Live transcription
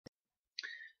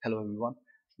Hello everyone,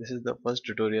 this is the first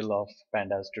tutorial of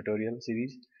Pandas tutorial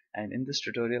series, and in this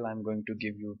tutorial I'm going to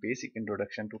give you basic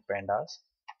introduction to Pandas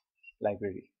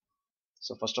library.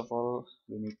 So first of all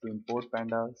we need to import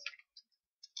Pandas.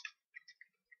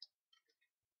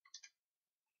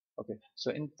 Okay,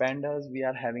 so in Pandas we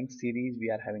are having series,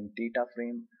 we are having data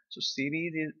frame. So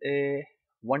series is a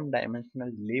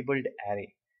one-dimensional labeled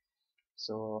array.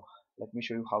 So let me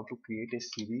show you how to create a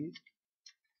series.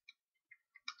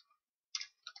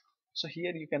 So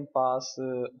here you can pass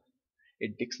a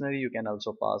dictionary, you can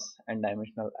also pass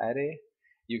n-dimensional array,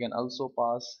 you can also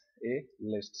pass a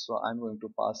list. So I'm going to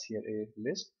pass here a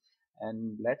list,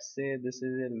 and let's say this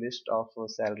is a list of a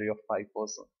salary of 5%,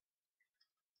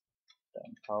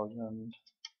 10,000,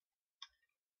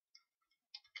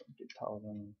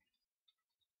 20,000.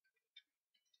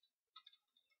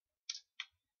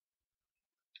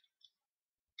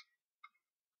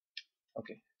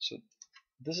 Okay, so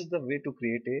this is the way to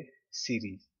create a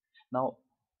series. Now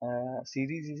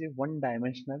series is a one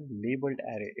dimensional labeled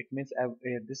array. It means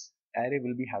this array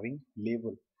will be having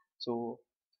label. So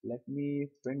let me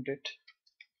print it.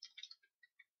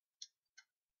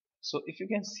 So if you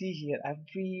can see here,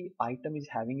 every item is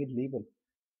having a label,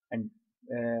 and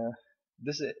uh,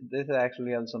 this is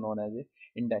actually also known as a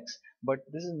index. But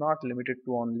this is not limited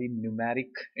to only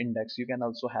numeric index. You can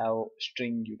also have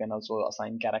string. You can also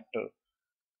assign character.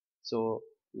 So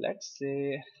let's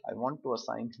say I want to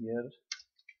assign here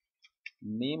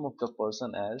name of the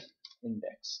person as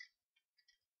index.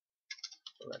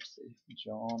 So let's say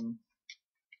John,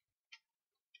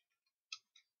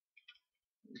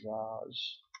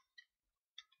 Raj,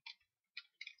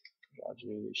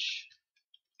 Rajesh,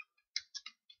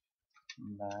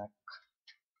 Mac,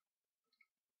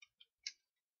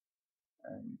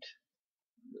 and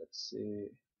let's say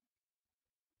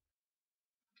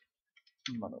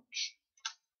Manoj.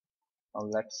 Now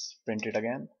let's print it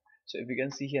again. So if you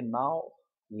can see here, now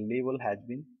label has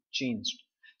been changed.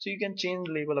 So you can change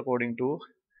label according to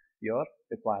your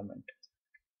requirement.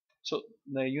 So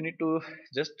now you need to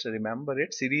just remember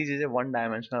it. Series is a one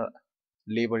dimensional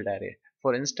labeled array.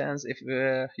 For instance, if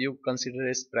you consider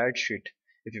a spreadsheet,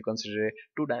 if you consider a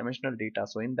two-dimensional data,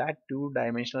 so in that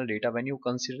two-dimensional data, when you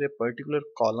consider a particular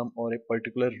column or a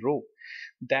particular row,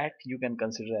 that you can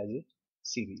consider as a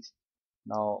series.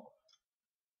 Now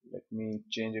let me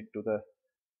change it to the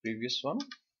previous one.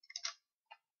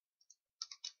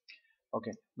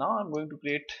 Okay, now I'm going to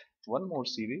create one more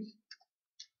series.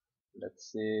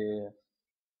 Let's say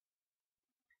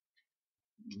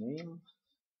name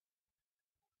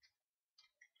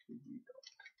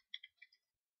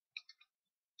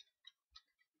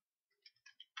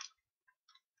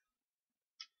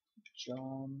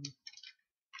John,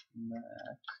 Mac,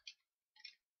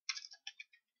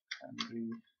 Henry,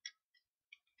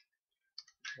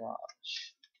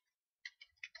 Raj.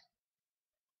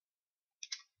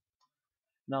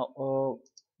 Now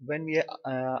when we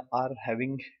are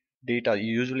having data,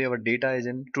 usually our data is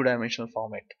in two-dimensional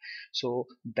format. So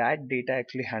that data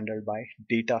actually handled by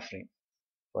data frame.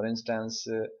 For instance,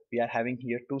 we are having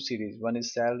here two series, one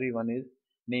is salary, one is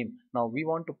name. Now we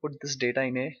want to put this data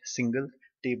in a single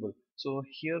table. So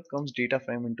here comes data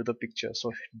frame into the picture.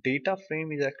 So data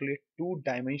frame is actually a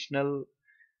two-dimensional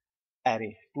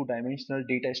array, two-dimensional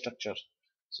data structure.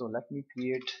 So let me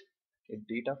create a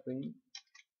data frame.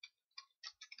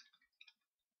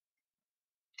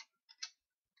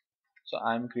 So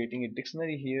I'm creating a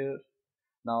dictionary here.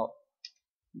 Now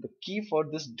the key for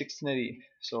this dictionary,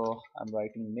 so I'm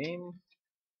writing name,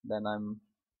 then I'm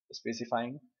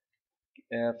specifying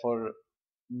for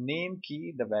name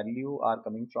key the value are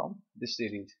coming from this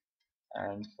series,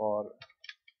 and for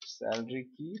salary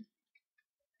key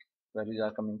values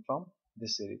are coming from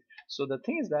this series. So the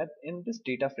thing is that in this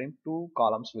data frame two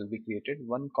columns will be created.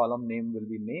 One column name will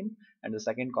be name, and the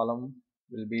second column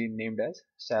will be named as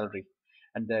salary,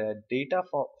 and the data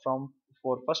for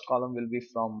first column will be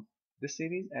from this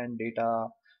series, and data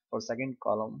for second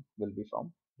column will be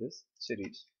from this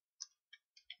series.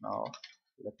 Now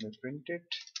let me print it.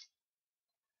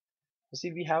 So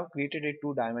see, we have created a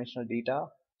two-dimensional data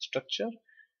structure.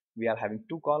 We are having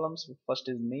two columns. First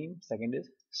is name, second is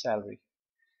salary.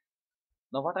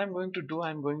 Now what I'm going to do,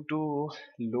 I'm going to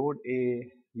load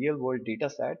a real world data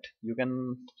set. You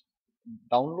can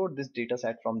download this data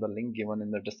set from the link given in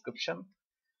the description.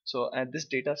 So this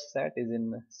data set is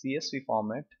in CSV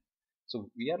format. So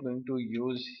we are going to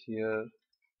use here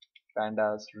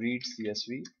pandas read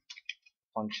CSV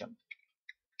function.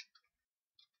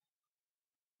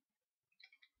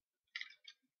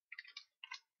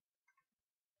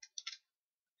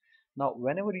 Now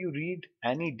whenever you read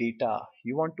any data,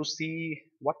 you want to see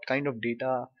what kind of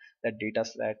data that data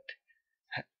set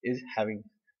is having.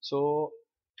 So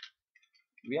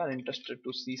we are interested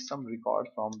to see some record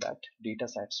from that data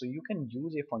set, so you can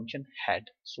use a function head.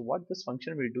 So what this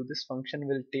function will do, this function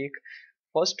will take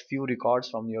first few records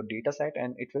from your data set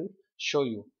and it will show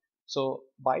you. So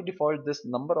by default this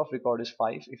number of record is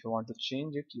 5. If you want to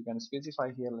change it, you can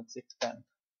specify here, let's say 10.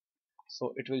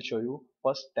 So it will show you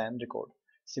first 10 record.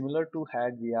 Similar to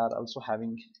head, we are also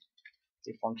having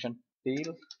a function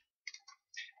tail,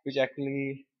 which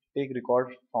actually take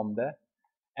record from the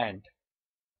end.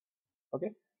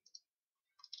 Okay,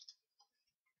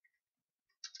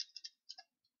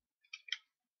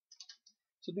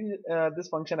 so this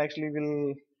function actually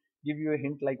will give you a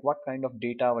hint like what kind of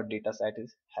data our data set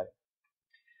is having.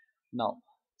 Now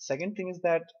second thing is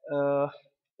that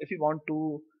if you want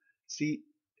to see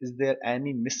is there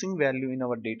any missing value in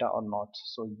our data or not,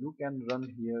 so you can run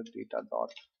here data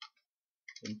dot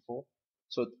info.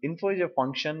 So info is a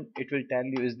function, it will tell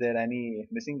you is there any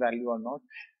missing value or not.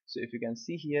 So if you can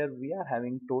see here, we are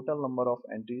having total number of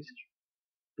entries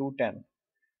 210,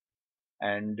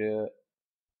 and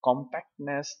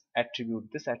compactness attribute,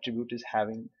 this attribute is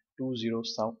having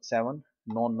 207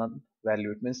 no none value.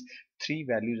 It means three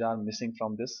values are missing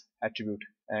from this attribute,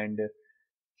 and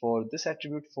for this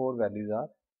attribute four values are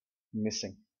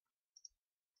missing.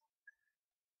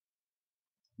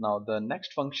 Now the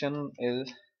next function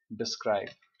is describe.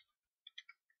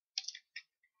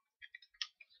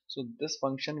 So this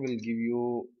function will give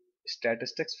you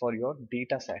statistics for your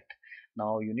data set.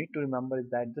 Now you need to remember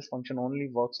that this function only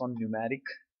works on numeric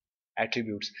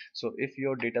attributes. So if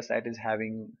your data set is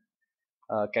having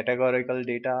categorical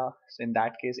data, so in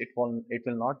that case it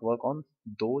will not work on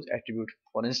those attributes.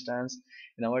 For instance,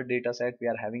 in our data set we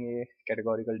are having a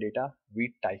categorical data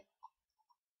wheat type.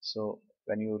 So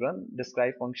when you run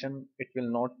describe function, it will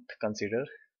not consider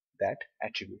that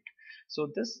attribute. So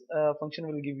this function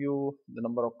will give you the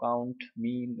number of count,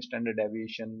 mean, standard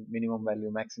deviation, minimum value,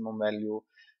 maximum value.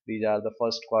 These are the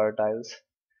first quartiles.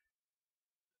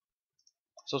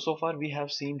 So far we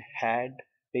have seen head,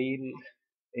 tail,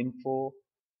 info,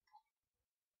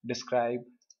 describe.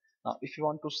 Now if you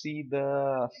want to see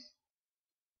the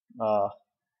uh,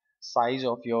 size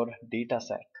of your data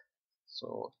set,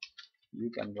 so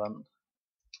you can run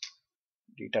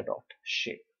data dot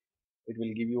shape. It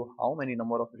will give you how many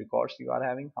number of records you are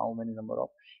having, how many number of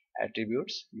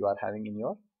attributes you are having in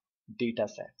your data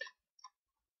set.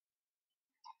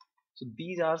 So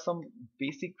these are some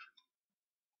basic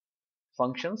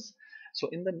functions. So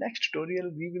in the next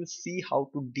tutorial we will see how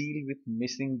to deal with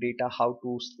missing data, how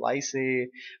to slice a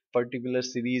particular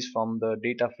series from the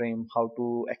data frame, how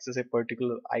to access a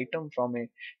particular item from a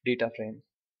data frame.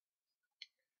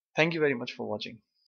 Thank you very much for watching.